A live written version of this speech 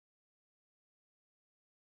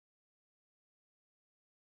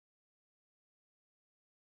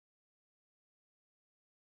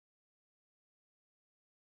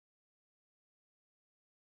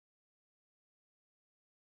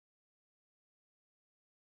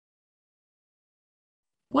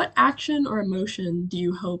What action or emotion do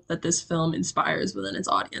you hope that this film inspires within its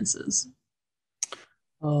audiences?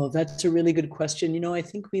 Oh, that's a really good question. I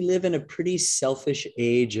think we live in a pretty selfish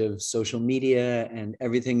age of social media and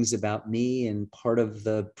everything's about me. And part of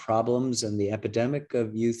the problems and the epidemic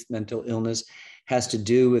of youth mental illness has to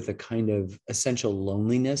do with a kind of essential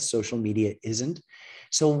loneliness social media isn't.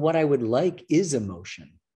 So, what I would like is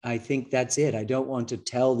emotion. I think that's it. I don't want to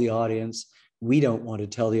tell the audience, we don't want to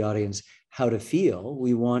tell the audience how to feel.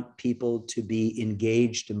 We want people to be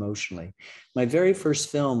engaged emotionally. My very first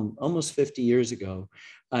film, almost 50 years ago,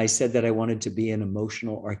 I said that I wanted to be an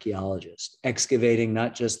emotional archaeologist, excavating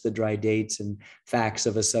not just the dry dates and facts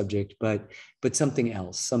of a subject, but something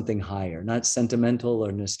else, something higher, not sentimental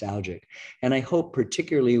or nostalgic. And I hope,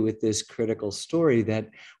 particularly with this critical story, that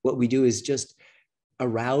what we do is just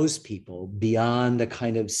arouse people beyond a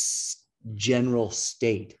kind of general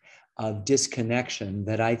state of disconnection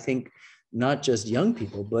that I think not just young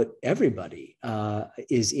people, but everybody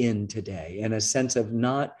is in today, and a sense of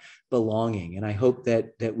not belonging. And I hope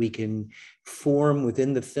that we can form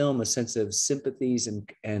within the film a sense of sympathies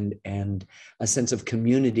and a sense of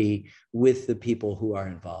community with the people who are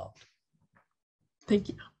involved. Thank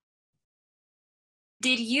you.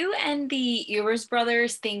 Did you and the Ewers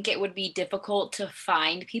brothers think it would be difficult to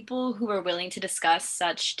find people who were willing to discuss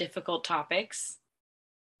such difficult topics?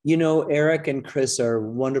 Eric and Chris are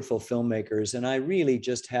wonderful filmmakers, and I really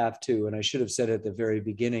just have to, and I should have said at the very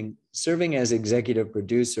beginning, serving as executive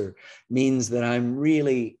producer means that I'm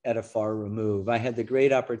really at a far remove. I had the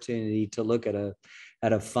great opportunity to look at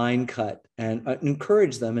a fine cut and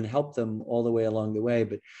encourage them and help them all the way along the way,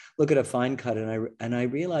 but look at a fine cut, and I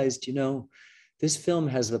realized, this film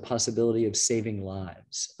has the possibility of saving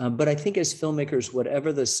lives. But I think as filmmakers,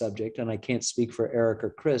 whatever the subject, and I can't speak for Eric or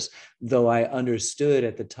Chris, though I understood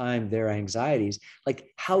at the time their anxieties, like,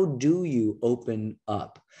 how do you open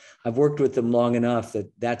up? I've worked with them long enough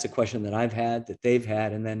that that's a question that I've had, that they've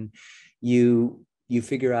had, and then you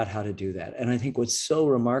figure out how to do that. And I think what's so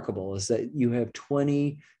remarkable is that you have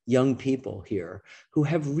 20 young people here who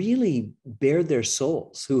have really bared their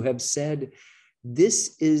souls, who have said,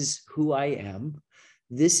 this is who I am.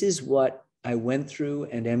 This is what I went through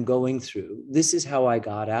and am going through. This is how I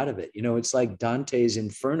got out of it. It's like Dante's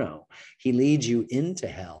Inferno. He leads you into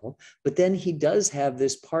hell, but then he does have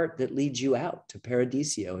this part that leads you out to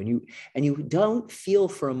Paradiso. And you don't feel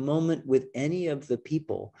for a moment with any of the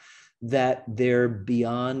people that they're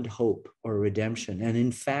beyond hope or redemption. And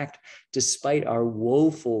in fact, despite our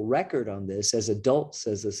woeful record on this as adults,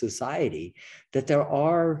 as a society, that there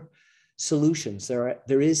are solutions,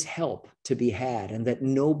 there is help to be had, and that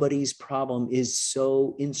nobody's problem is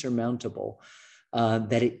so insurmountable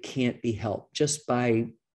that it can't be helped just by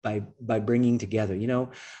bringing together.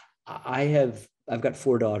 I've got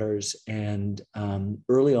four daughters, and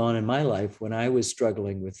early on in my life, when I was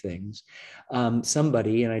struggling with things,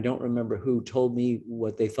 somebody, and I don't remember who, told me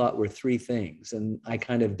what they thought were three things, and I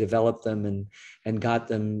kind of developed them and got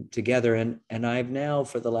them together. And I've now,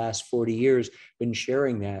 for the last 40 years, been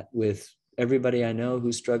sharing that with everybody I know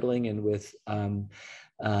who's struggling, and with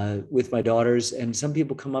my daughters. And some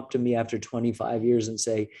people come up to me after 25 years and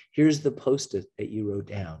say, here's the post-it that you wrote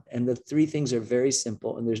down. And the three things are very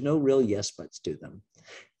simple, and there's no real yes buts to them.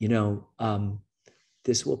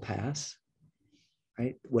 This will pass,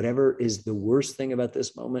 right? Whatever is the worst thing about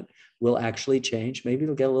this moment will actually change. Maybe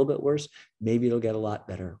it'll get a little bit worse. Maybe it'll get a lot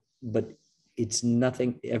better, but it's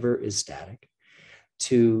nothing ever is static.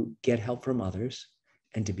 To get help from others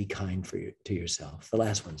and to be kind to yourself. The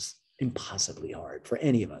last one's impossibly hard for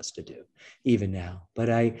any of us to do, even now. But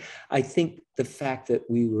I think the fact that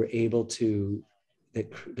we were able to,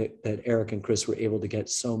 that Eric and Chris were able to get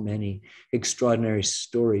so many extraordinary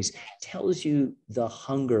stories tells you the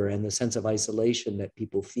hunger and the sense of isolation that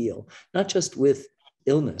people feel, not just with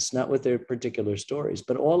illness, not with their particular stories,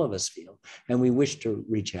 but all of us feel. And we wish to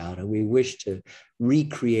reach out, and we wish to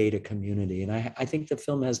recreate a community. And I think the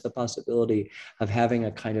film has the possibility of having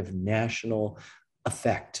a kind of national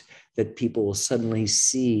effect, that people will suddenly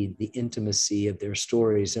see the intimacy of their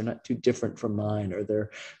stories. They're not too different from mine, or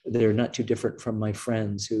they're not too different from my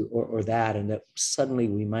friends who, or that, and that suddenly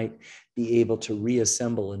we might be able to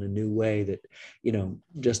reassemble in a new way that,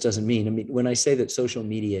 just doesn't mean, when I say that social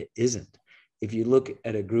media isn't, if you look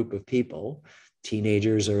at a group of people,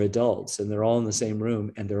 teenagers or adults, and they're all in the same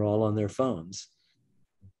room and they're all on their phones,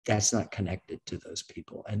 that's not connected to those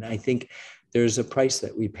people. And I think there's a price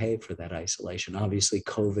that we pay for that isolation. Obviously,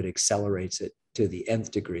 COVID accelerates it to the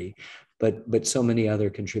nth degree, but so many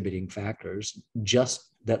other contributing factors.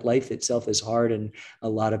 Just that life itself is hard, and a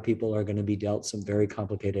lot of people are going to be dealt some very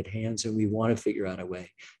complicated hands, and we want to figure out a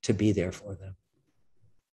way to be there for them.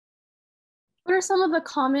 What are some of the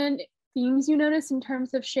common themes you notice in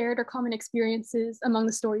terms of shared or common experiences among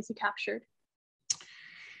the stories you captured?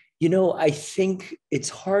 You know, I think it's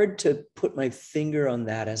hard to put my finger on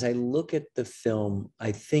that. As I look at the film,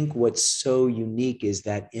 I think what's so unique is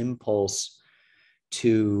that impulse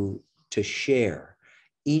to share.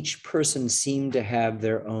 Each person seemed to have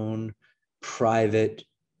their own private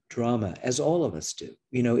drama, as all of us do.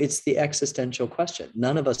 You know, it's the existential question.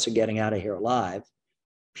 None of us are getting out of here alive,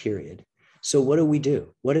 period. So what do we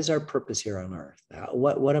do? What is our purpose here on earth?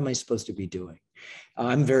 What am I supposed to be doing?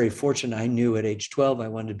 I'm very fortunate. I knew at age 12 I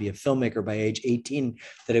wanted to be a filmmaker. By age 18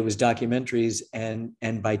 that it was documentaries,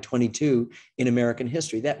 and by 22 in American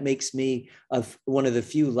history. That makes me one of the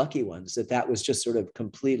few lucky ones that was just sort of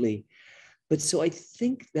completely. But so I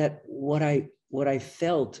think that what I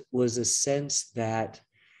felt was a sense that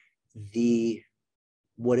the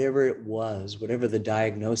whatever it was, whatever the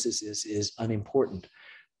diagnosis is unimportant,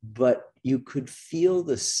 but you could feel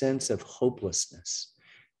the sense of hopelessness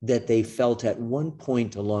that they felt at one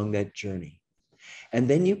point along that journey. And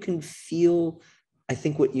then you can feel, I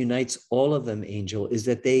think what unites all of them, Angel, is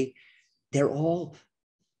that they're all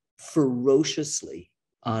ferociously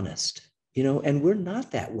honest, you know, and we're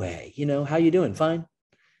not that way. You know, how you doing? Fine.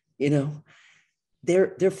 You know,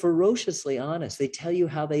 they're ferociously honest. They tell you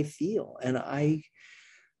how they feel. And I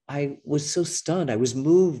was so stunned. I was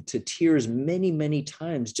moved to tears many, many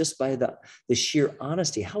times just by the sheer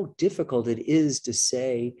honesty, how difficult it is to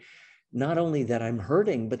say, not only that I'm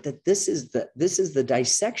hurting, but that this is the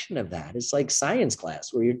dissection of that. It's like science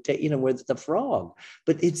class where where the frog,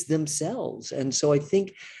 but it's themselves. And so I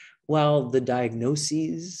think while the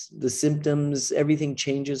diagnoses, the symptoms, everything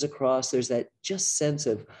changes across, there's that just sense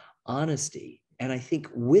of honesty. And I think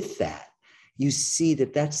with that, you see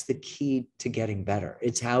that that's the key to getting better.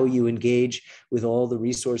 It's how you engage with all the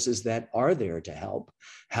resources that are there to help,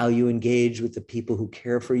 how you engage with the people who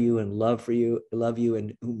care for you and love you,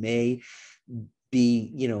 and who may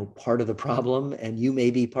be, part of the problem, and you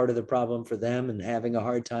may be part of the problem for them and having a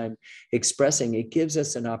hard time expressing. It gives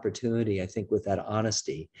us an opportunity, I think, with that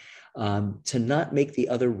honesty, to not make the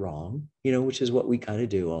other wrong, which is what we kind of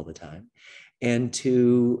do all the time, and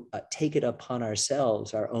to take it upon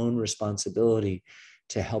ourselves, our own responsibility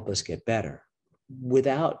to help us get better.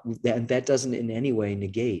 Without that doesn't in any way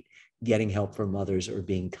negate getting help from others or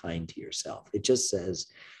being kind to yourself. It just says,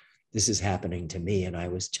 this is happening to me. And I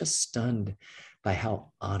was just stunned by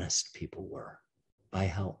how honest people were, by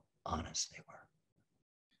how honest they were.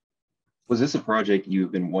 Was this a project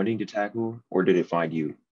you've been wanting to tackle, or did it find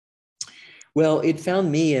you? Well, it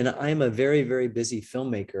found me, and I'm a very, very busy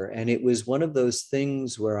filmmaker. And it was one of those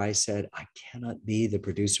things where I said, I cannot be the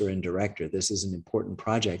producer and director. This is an important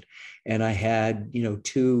project. And I had,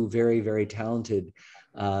 two very, very talented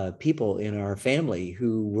people in our family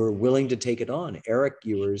who were willing to take it on. Eric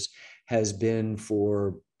Ewers has been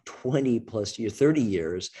for 20 plus years, 30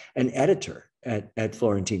 years, an editor at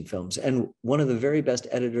Florentine Films, and one of the very best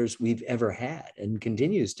editors we've ever had, and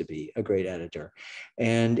continues to be a great editor.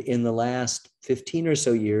 And in the last 15 or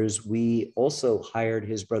so years, we also hired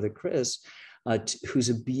his brother, Chris, who's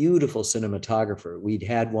a beautiful cinematographer. We'd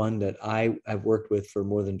had one that I've worked with for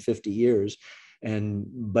more than 50 years, and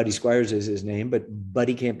Buddy Squires is his name, but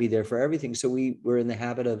Buddy can't be there for everything. So we were in the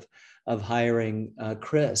habit of hiring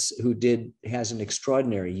Chris, who has an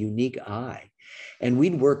extraordinary, unique eye. And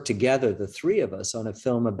we'd worked together, the three of us, on a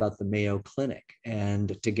film about the Mayo Clinic,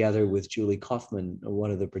 and together with Julie Kaufman, one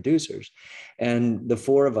of the producers. And the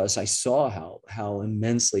four of us, I saw how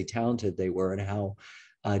immensely talented they were, and how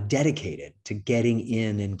dedicated to getting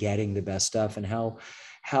in and getting the best stuff, and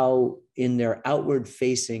how in their outward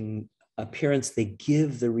facing appearance, they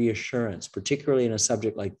give the reassurance, particularly in a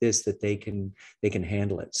subject like this, that they can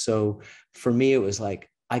handle it. So for me, it was like,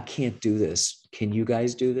 I can't do this. Can you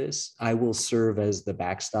guys do this? I will serve as the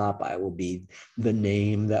backstop. I will be the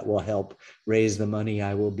name that will help raise the money.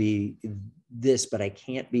 I will be this, but I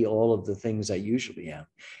can't be all of the things I usually am.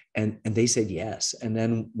 And they said yes. And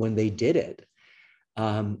then when they did it,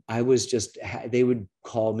 they would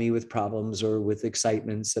call me with problems or with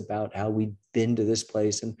excitements about how we'd been to this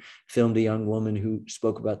place and filmed a young woman who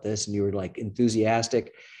spoke about this, and you were like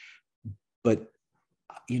enthusiastic, but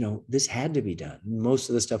this had to be done. Most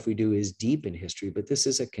of the stuff we do is deep in history, but this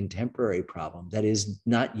is a contemporary problem that is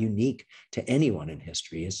not unique to anyone in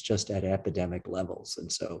history. It's just at epidemic levels. And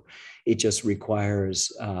so it just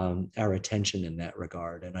requires our attention in that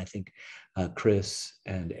regard. And I think Chris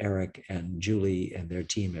and Eric and Julie and their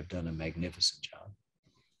team have done a magnificent job.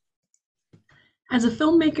 As a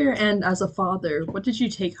filmmaker and as a father, what did you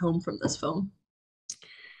take home from this film?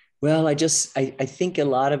 Well, I think a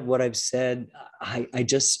lot of what I've said,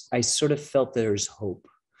 I sort of felt there's hope.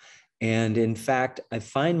 And in fact, I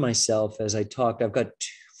find myself as I talked, I've got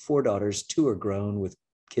four daughters, two are grown with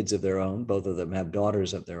kids of their own. Both of them have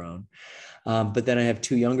daughters of their own. But then I have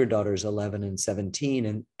two younger daughters, 11 and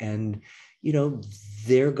 17. And, you know,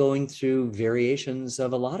 they're going through variations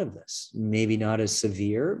of a lot of this, maybe not as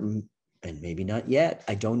severe and maybe not yet.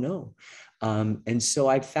 I don't know. And so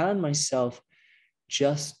I found myself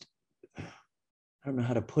just, I don't know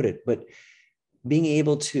how to put it, but being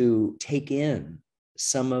able to take in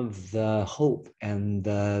some of the hope and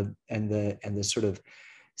the sort of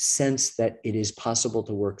sense that it is possible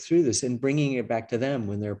to work through this, and bringing it back to them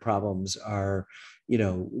when their problems are, you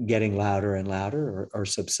know, getting louder and louder or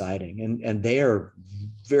subsiding. And they are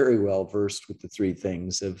very well versed with the three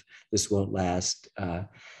things of this won't last,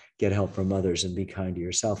 get help from others, and be kind to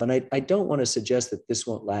yourself. And I don't want to suggest that this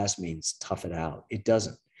won't last means tough it out. It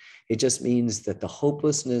doesn't. It just means that the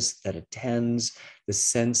hopelessness that attends the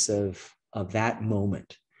sense of that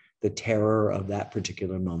moment, the terror of that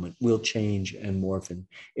particular moment, will change and morph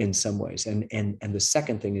in some ways. And the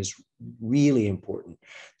second thing is really important,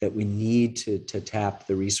 that we need to tap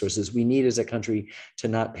the resources. We need as a country to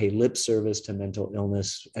not pay lip service to mental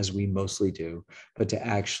illness as we mostly do, but to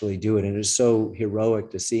actually do it. And it is so heroic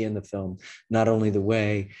to see in the film, not only the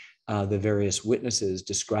way the various witnesses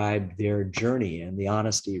described their journey and the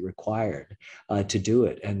honesty required to do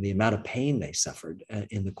it, and the amount of pain they suffered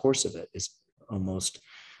in the course of it is almost,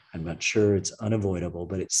 I'm not sure it's unavoidable,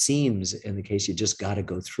 but it seems in the case you just got to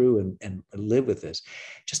go through and live with this.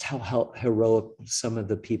 Just how heroic some of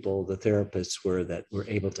the people, the therapists were that were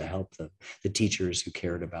able to help them, the teachers who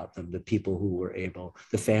cared about them, the people who were able,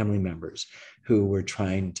 the family members who were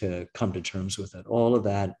trying to come to terms with it. All of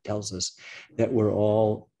that tells us that we're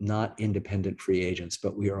all not independent free agents,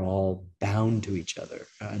 but we are all bound to each other.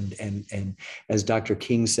 And as Dr.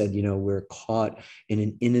 King said, you know, we're caught in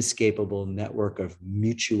an inescapable network of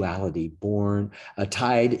mutuality, born,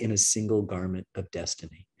 tied in a single garment of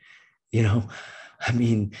destiny. You know, I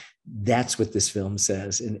mean, that's what this film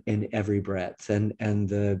says in every breath. And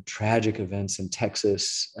the tragic events in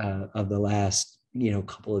Texas of the last, you know,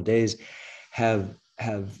 couple of days have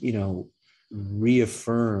you know,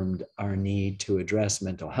 reaffirmed our need to address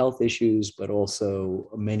mental health issues, but also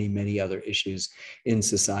many other issues in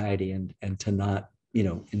society, and to not, you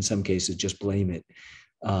know, in some cases just blame it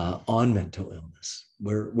on mental illness.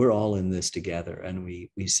 We're all in this together, and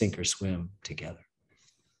we sink or swim together.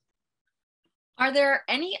 Are there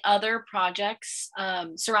any other projects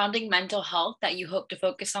surrounding mental health that you hope to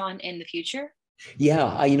focus on in the future?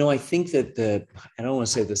 Yeah, you know, I think that I don't want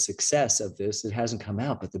to say the success of this, it hasn't come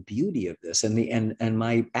out, but the beauty of this and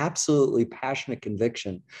my absolutely passionate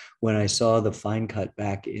conviction when I saw the fine cut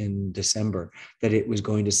back in December that it was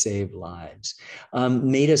going to save lives,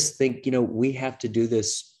 made us think, you know, we have to do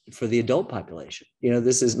this for the adult population. You know,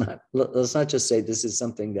 this is not, let's not just say this is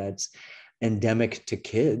something that's endemic to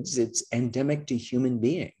kids, it's endemic to human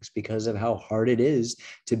beings because of how hard it is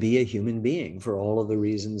to be a human being for all of the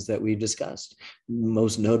reasons that we've discussed.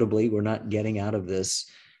 Most notably, we're not getting out of this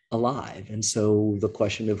alive. And so the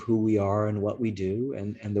question of who we are and what we do,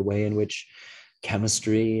 and the way in which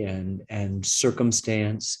chemistry and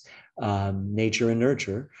circumstance, nature and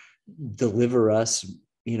nurture deliver us,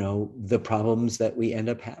 you know, the problems that we end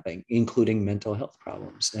up having, including mental health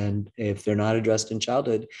problems. And if they're not addressed in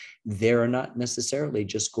childhood, they're not necessarily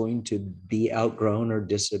just going to be outgrown or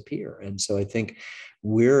disappear. And so I think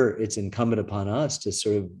it's incumbent upon us to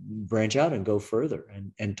sort of branch out and go further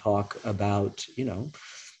and talk about, you know,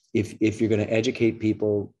 if you're going to educate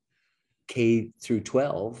people K through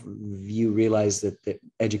 12, you realize that the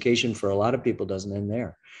education for a lot of people doesn't end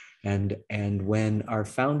there. And when our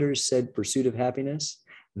founders said pursuit of happiness,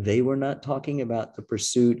 they were not talking about the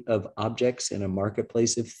pursuit of objects in a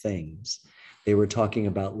marketplace of things. They were talking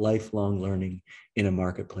about lifelong learning in a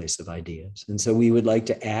marketplace of ideas. And so we would like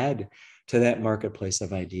to add to that marketplace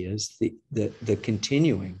of ideas the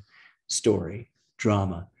continuing story,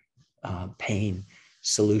 drama, pain,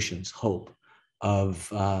 solutions, hope of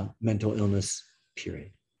mental illness,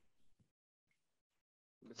 period.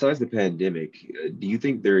 Besides the pandemic, do you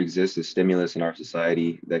think there exists a stimulus in our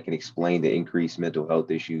society that can explain the increased mental health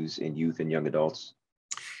issues in youth and young adults?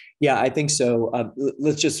 Yeah, I think so.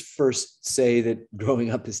 Let's just first say that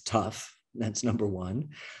growing up is tough. That's number one.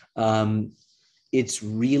 It's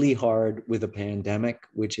really hard with a pandemic,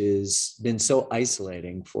 which has been so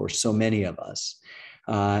isolating for so many of us.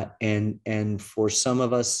 And for some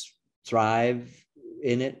of us thrive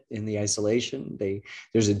in it, in the isolation.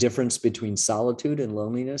 There's a difference between solitude and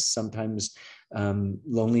loneliness. Sometimes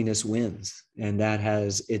loneliness wins, and that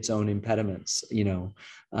has its own impediments.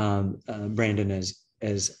 Brandon,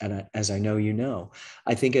 as I know you know.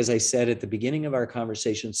 I think, as I said at the beginning of our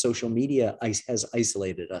conversation, social media has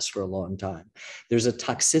isolated us for a long time. There's a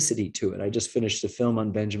toxicity to it. I just finished a film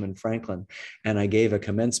on Benjamin Franklin, and I gave a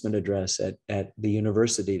commencement address at the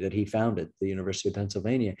university that he founded, the University of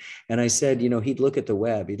Pennsylvania. And I said, he'd look at the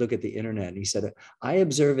web, he'd look at the internet, and he said, I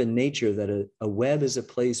observe in nature that a web is a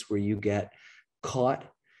place where you get caught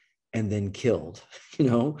and then killed,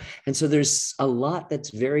 And so there's a lot that's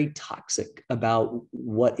very toxic about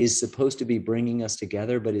what is supposed to be bringing us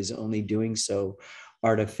together, but is only doing so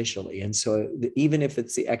artificially. And so even if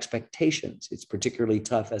it's the expectations, it's particularly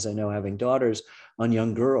tough, as I know, having daughters, on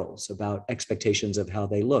young girls about expectations of how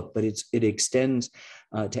they look, but it extends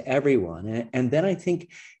to everyone. And then I think,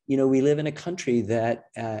 we live in a country that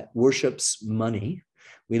worships money.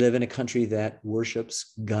 We live in a country that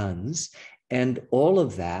worships guns. And all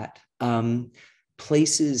of that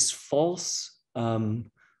places false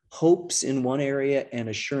hopes in one area and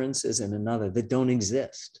assurances in another that don't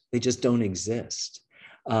exist. They just don't exist.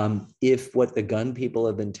 If what the gun people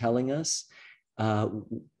have been telling us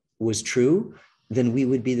was true, then we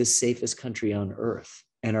would be the safest country on earth.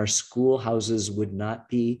 And our schoolhouses would not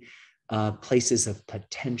be places of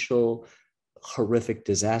potential horrific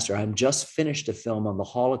disaster. I'm just finished a film on the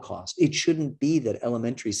Holocaust. It shouldn't be that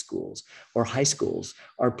elementary schools or high schools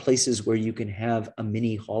are places where you can have a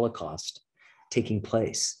mini Holocaust taking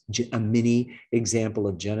place, a mini example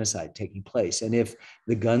of genocide taking place. And if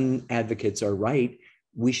the gun advocates are right,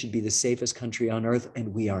 we should be the safest country on earth,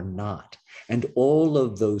 and we are not. And all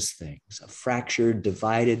of those things, a fractured,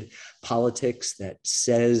 divided politics that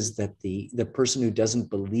says that the person who doesn't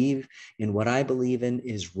believe in what I believe in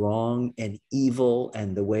is wrong and evil,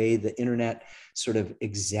 and the way the internet sort of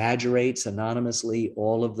exaggerates anonymously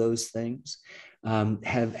all of those things,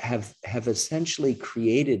 have essentially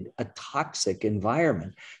created a toxic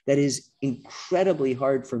environment that is incredibly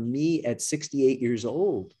hard for me at 68 years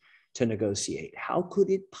old to negotiate. How could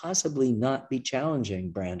it possibly not be challenging,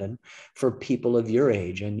 Brandon, for people of your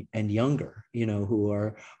age and younger, who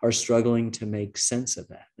are struggling to make sense of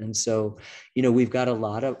that? And so, we've got a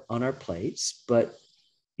lot on our plates, but,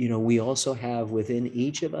 we also have within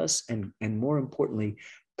each of us, and more importantly,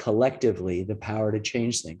 collectively, the power to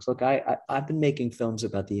change things. Look, I've been making films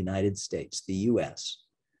about the United States, the US.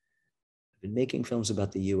 I've been making films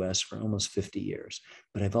about the US for almost 50 years,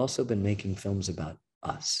 but I've also been making films about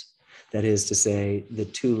us. That is to say, the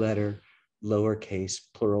two-letter lowercase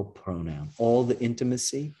plural pronoun, all the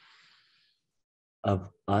intimacy of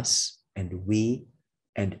us and we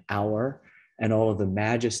and our, and all of the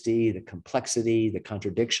majesty, the complexity, the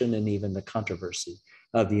contradiction, and even the controversy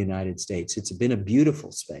of the United States. It's been a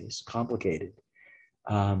beautiful space, complicated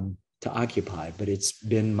to occupy, but it's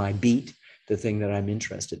been my beat, the thing that I'm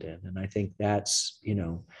interested in. And I think that's,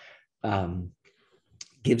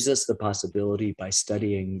 gives us the possibility, by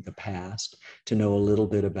studying the past, to know a little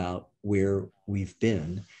bit about where we've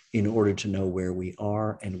been in order to know where we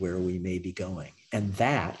are and where we may be going. And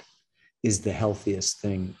that is the healthiest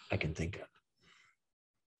thing I can think of.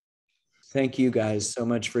 Thank you guys so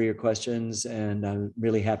much for your questions, and I'm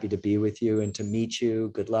really happy to be with you and to meet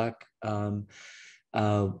you. Good luck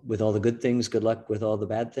with all the good things. Good luck with all the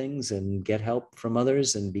bad things, and get help from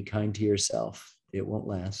others, and be kind to yourself. It won't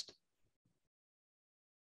last.